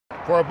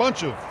For a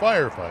bunch of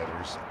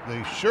firefighters,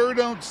 they sure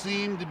don't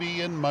seem to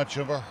be in much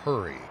of a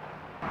hurry.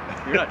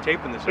 You're not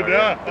taping this, are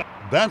you?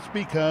 That's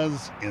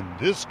because in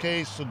this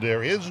case,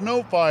 there is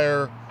no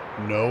fire,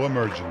 no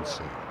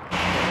emergency.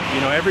 You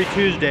know, every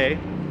Tuesday,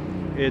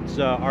 it's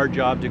our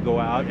job to go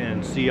out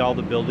and see all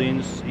the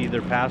buildings,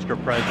 either past or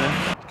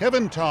present.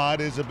 Kevin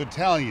Todd is a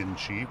battalion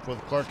chief with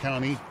Clark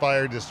County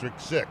Fire District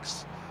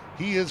 6.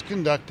 He is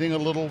conducting a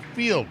little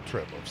field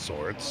trip of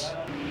sorts.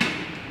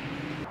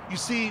 You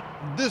see,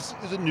 this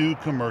is a new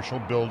commercial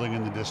building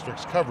in the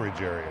district's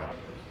coverage area.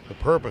 The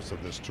purpose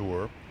of this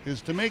tour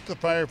is to make the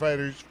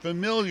firefighters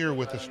familiar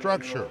with the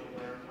structure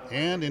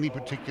and any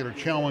particular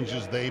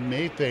challenges they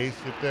may face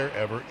if there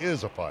ever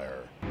is a fire.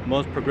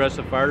 Most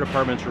progressive fire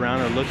departments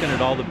around are looking at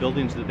all the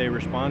buildings that they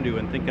respond to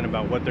and thinking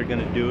about what they're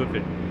going to do if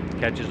it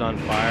catches on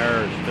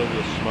fire or is filled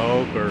with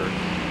smoke or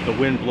the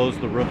wind blows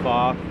the roof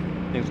off,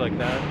 things like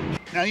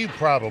that. Now, you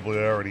probably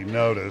already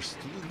noticed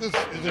this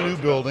is a new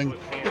building.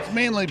 It's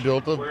mainly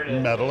built of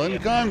metal and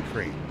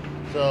concrete.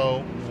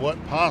 So what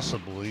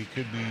possibly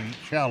could be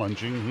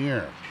challenging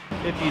here?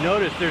 If you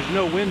notice, there's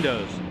no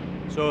windows.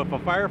 So if a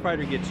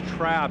firefighter gets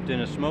trapped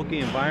in a smoky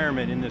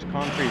environment in this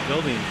concrete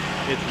building,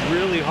 it's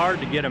really hard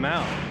to get them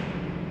out.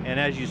 And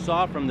as you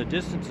saw from the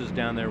distances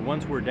down there,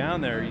 once we're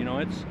down there, you know,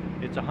 it's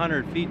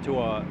 100 feet to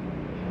or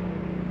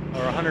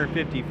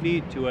 150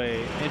 feet to a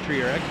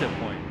entry or exit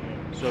point.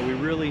 So we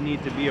really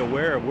need to be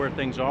aware of where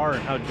things are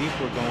and how deep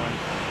we're going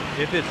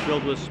if it's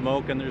filled with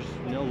smoke and there's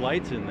no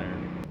lights in there.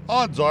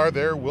 Odds are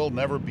there will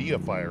never be a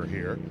fire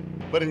here,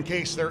 but in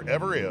case there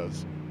ever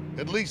is,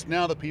 at least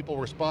now the people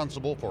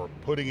responsible for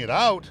putting it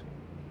out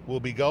will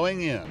be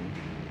going in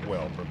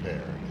well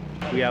prepared.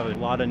 We have a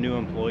lot of new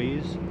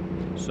employees,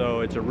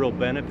 so it's a real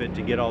benefit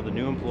to get all the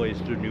new employees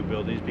to new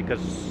buildings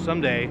because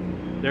someday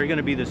they're going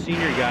to be the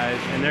senior guys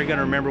and they're going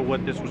to remember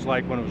what this was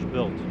like when it was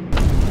built.